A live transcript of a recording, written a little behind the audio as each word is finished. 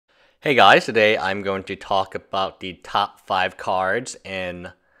Hey guys, today I'm going to talk about the top 5 cards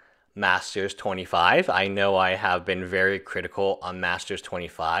in Masters 25. I know I have been very critical on Masters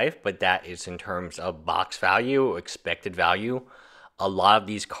 25, but that is in terms of box value, expected value. A lot of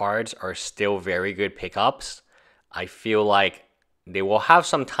these cards are still very good pickups. I feel like they will have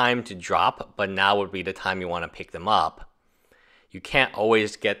some time to drop, but now would be the time you want to pick them up. You can't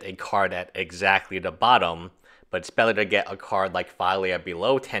always get a card at exactly the bottom, but it's better to get a card like Philia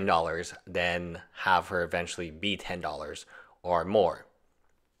below $10 than have her eventually be $10 or more.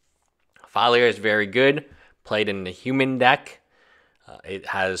 Philia is very good, played in the human deck. It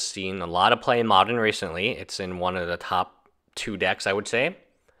has seen a lot of play in Modern recently. It's in one of the top 2 decks, I would say.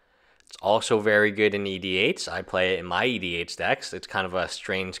 It's also very good in EDHs. I play it in my EDH decks. It's kind of a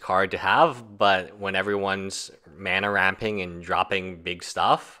strange card to have, but when everyone's mana ramping and dropping big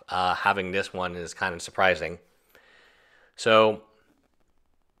stuff, having this one is kind of surprising. So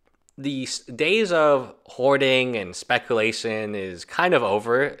the days of hoarding and speculation is kind of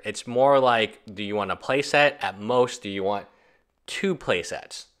over. It's more like, do you want a playset? At most, do you want 2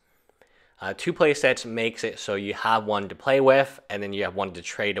 playsets? 2 playsets makes it so you have one to play with, and then you have one to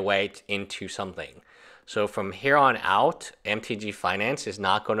trade away into something. So from here on out, MTG Finance is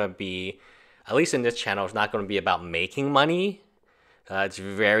not going to be, at least in this channel, it's not going to be about making money. It's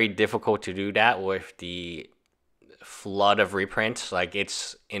very difficult to do that with the flood of reprints. Like,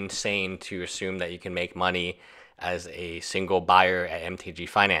 it's insane to assume that you can make money as a single buyer at MTG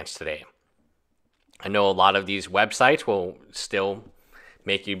Finance today. I know a lot of these websites will still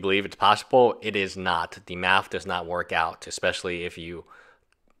make you believe it's possible. It is not. The math does not work out, especially if you...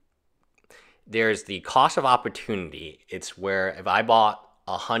 There's the cost of opportunity. It's where if I bought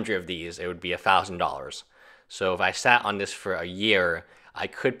 100 of these, it would be $1,000. So if I sat on this for a year, I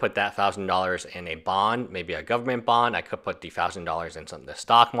could put that $1,000 in a bond, maybe a government bond. I could put the $1,000 in the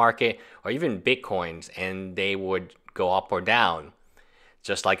stock market or even Bitcoins, and they would go up or down,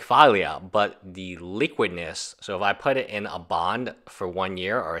 just like Philia. But the liquidness, so if I put it in a bond for 1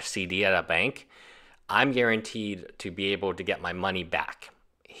 year or a CD at a bank, I'm guaranteed to be able to get my money back.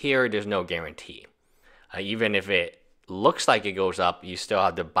 Here, there's no guarantee. Even if it looks like it goes up, you still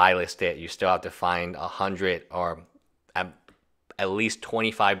have to buy list it. You still have to find 100 or at least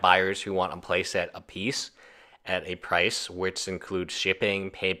 25 buyers who want a playset a piece at a price, which includes shipping,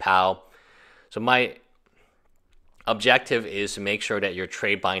 PayPal. So my objective is to make sure that your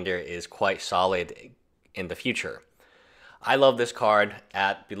trade binder is quite solid in the future. I love this card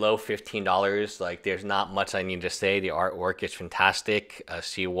at below $15. Like, there's not much I need to say. The artwork is fantastic.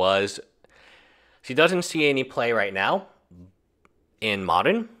 She doesn't see any play right now in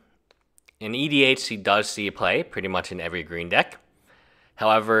Modern. In EDH, she does see play pretty much in every green deck.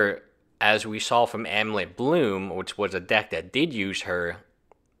 However, as we saw from Bloom, which was a deck that did use her,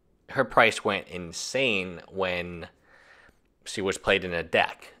 her price went insane when she was played in a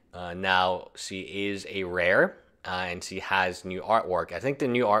deck. Now she is a rare, and she has new artwork. I think the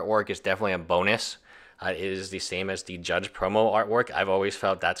new artwork is definitely a bonus. It is the same as the Judge promo artwork. I've always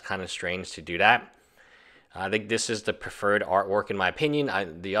felt that's kind of strange to do that. I think this is the preferred artwork in my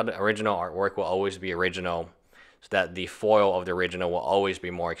opinion. The other original artwork will always be original, so that the foil of the original will always be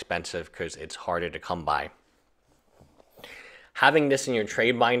more expensive because it's harder to come by. Having this in your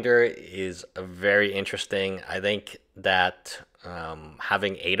trade binder is very interesting. I think that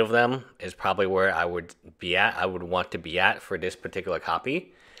having 8 of them is probably where I would be at. I would want to be at for this particular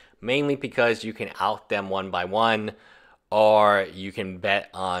copy, mainly because you can out them one by one, or you can bet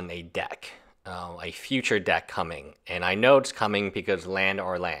on a deck, a future deck coming. And I know it's coming because land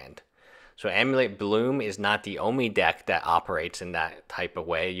or land. So Emulate Bloom is not the only deck that operates in that type of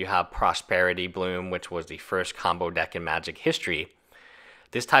way. You have Prosperity Bloom, which was the first combo deck in Magic history.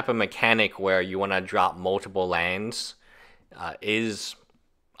 This type of mechanic where you want to drop multiple lands is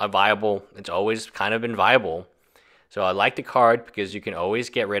a viable, it's always kind of been viable. So I like the card because you can always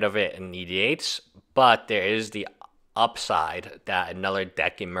get rid of it in EDH, but there is the upside that another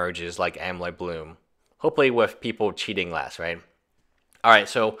deck emerges like Emblem Bloom. Hopefully with people cheating less, right? Alright,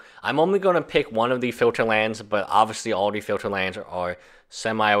 so I'm only going to pick one of the filter lands, but obviously all the filter lands are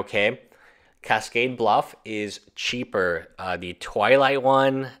semi-okay. Cascade Bluff is cheaper. The Twilight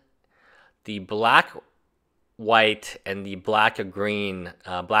one, the black, white, and the black-green,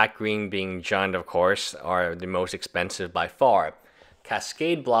 black-green being Jund, of course, are the most expensive by far.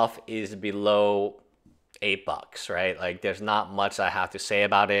 Cascade Bluff is below $8, right? Like, there's not much I have to say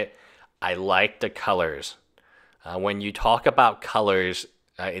about it. I like the colors. When you talk about colors,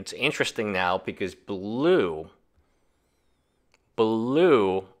 it's interesting now because blue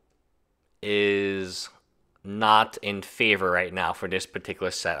is not in favor right now for this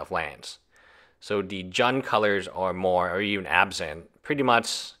particular set of lands. So the Jund colors are more, or even absent. Pretty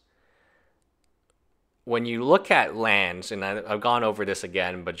much, when you look at lands, and I've gone over this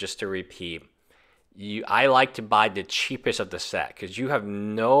again, but just to repeat, I like to buy the cheapest of the set because you have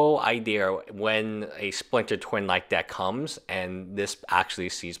no idea when a Splinter Twin like that comes and this actually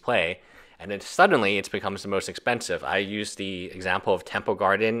sees play, and then suddenly it becomes the most expensive. I use the example of Temple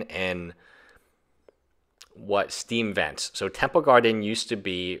Garden and Steam Vents. So Temple Garden used to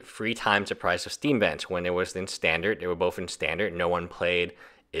be 3 times the price of Steam Vents when it was in Standard. They were both in Standard. No one played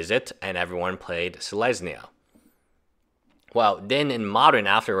Izzet, and everyone played Selesnya. Well, then in Modern,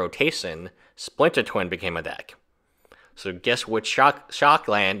 after rotation, Splinter Twin became a deck. So guess which shock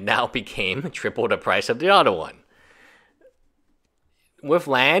land now became triple the price of the other one. With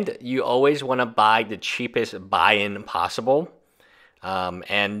land, you always want to buy the cheapest buy-in possible,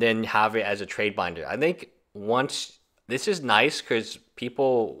 and then have it as a trade binder. I think once this is nice because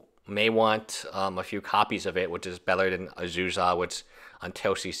people may want a few copies of it, which is better than Azusa, which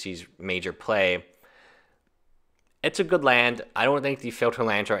until she sees major play. It's a good land. I don't think the filter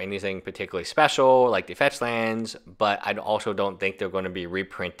lands are anything particularly special, like the fetch lands, but I also don't think they're going to be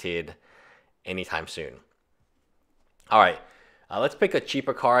reprinted anytime soon. All right, let's pick a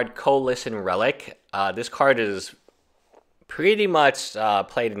cheaper card, Co-Listen Relic. This card is pretty much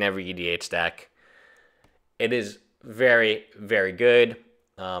played in every EDH deck. It is very, very good.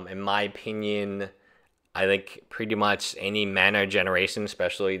 In my opinion, I think pretty much any mana generation,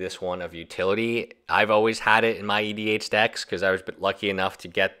 especially this one of utility, I've always had it in my EDH decks because I was lucky enough to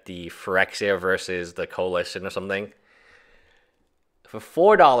get the Phyrexia versus the Coalition or something. For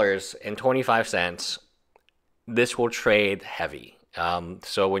 $4.25, this will trade heavy.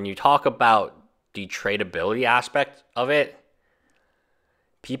 So when you talk about the tradability aspect of it,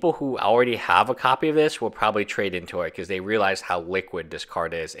 people who already have a copy of this will probably trade into it because they realize how liquid this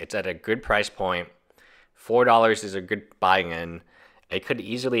card is. It's at a good price point. $4 is a good buy-in. It could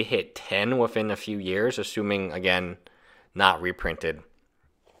easily hit 10 within a few years, assuming, again, not reprinted.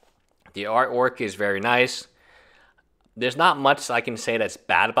 The artwork is very nice. There's not much I can say that's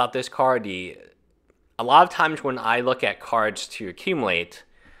bad about this card. A lot of times when I look at cards to accumulate,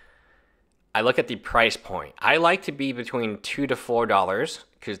 I look at the price point. I like to be between $2 to $4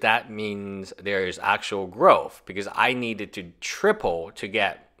 because that means there's actual growth, because I needed to triple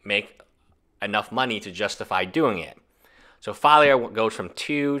to make enough money to justify doing it. So Fire goes from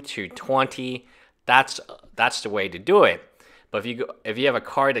 2 to 20. That's the way to do it. But if you have a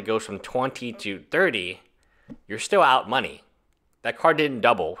card that goes from 20 to 30, you're still out money. That card didn't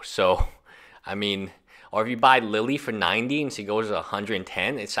double, so I mean, or if you buy Lily for 90 and she goes to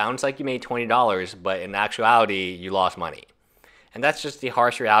 110, it sounds like you made $20, but in actuality, you lost money. And that's just the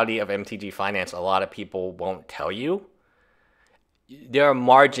harsh reality of MTG finance. A lot of people won't tell you. There are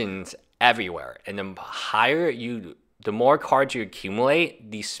margins everywhere, and the more cards you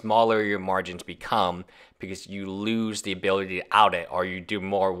accumulate, the smaller your margins become because you lose the ability to out it, or you do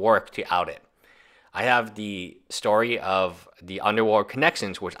more work to out it. I have the story of the Underworld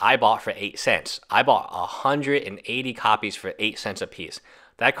Connections, which I bought for 8 cents. I bought 180 copies for 8 cents a piece.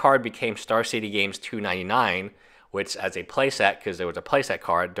 That card became Star City Games $2.99, which as a playset, because there was a playset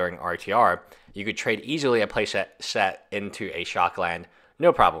card during RTR, you could trade easily a playset set into a Shockland,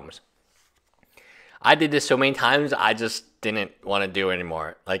 no problems. I did this so many times, I just didn't want to do it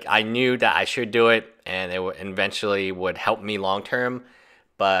anymore. Like, I knew that I should do it, and it eventually would help me long term,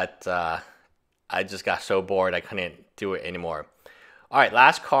 but I just got so bored I couldn't do it anymore. All right,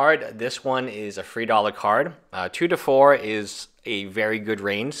 last card. This one is a $3 card. 2 to 4 is a very good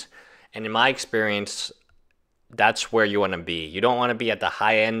range, and in my experience, that's where you want to be. You don't want to be at the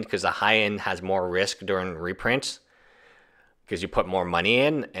high end because the high end has more risk during reprints, because you put more money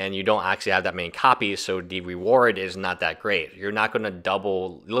in and you don't actually have that many copies, so the reward is not that great. You're not going to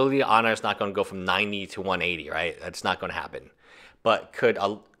double. Lily Honor is not going to go from 90 to 180, right? That's not going to happen. But could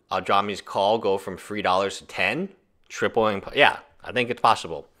Aldrami's Call go from $3 to 10? Tripling? Yeah, I think it's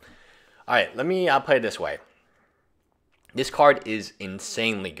possible. All right, let me play it this way. This card is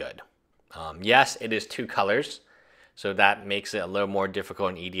insanely good. Yes, it is 2 colors, so that makes it a little more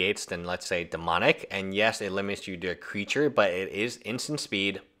difficult in EDH than, let's say, Demonic. And yes, it limits you to a creature, but it is instant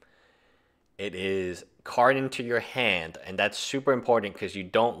speed. It is card into your hand, and that's super important because you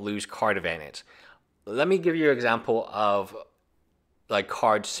don't lose card advantage. Let me give you an example of like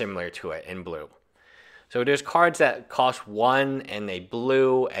cards similar to it in blue. So there's cards that cost 1 and they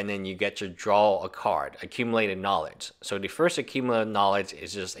blue, and then you get to draw a card, accumulated knowledge. So the first accumulated knowledge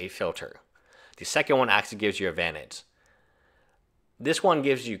is just a filter. The second one actually gives you advantage. This one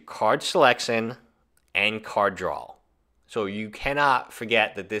gives you card selection and card draw. So you cannot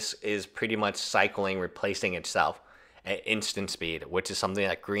forget that this is pretty much cycling, replacing itself at instant speed, which is something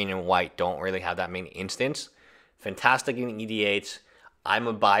that green and white don't really have that many instants. Fantastic in EDH. I'm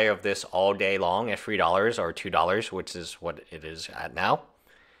a buyer of this all day long at $3 or $2, which is what it is at now.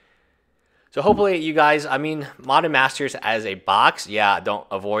 So hopefully you guys, I mean, Modern Masters as a box, yeah, don't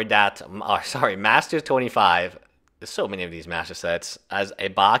avoid that. Sorry, Masters 25. There's so many of these master sets. As a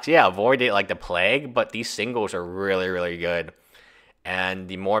box, yeah, avoid it like the plague, but these singles are really, really good. And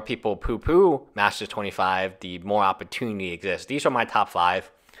the more people poo-poo Masters 25, the more opportunity exists. These are my top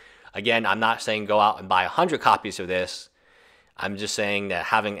 5. Again, I'm not saying go out and buy 100 copies of this. I'm just saying that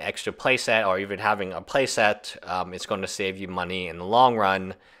having an extra playset or even having a playset, it's going to save you money in the long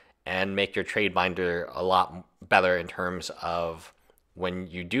run and make your trade binder a lot better in terms of when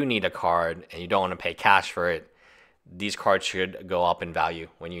you do need a card and you don't want to pay cash for it. These cards should go up in value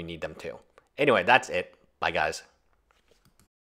when you need them to. Anyway, that's it. Bye, guys.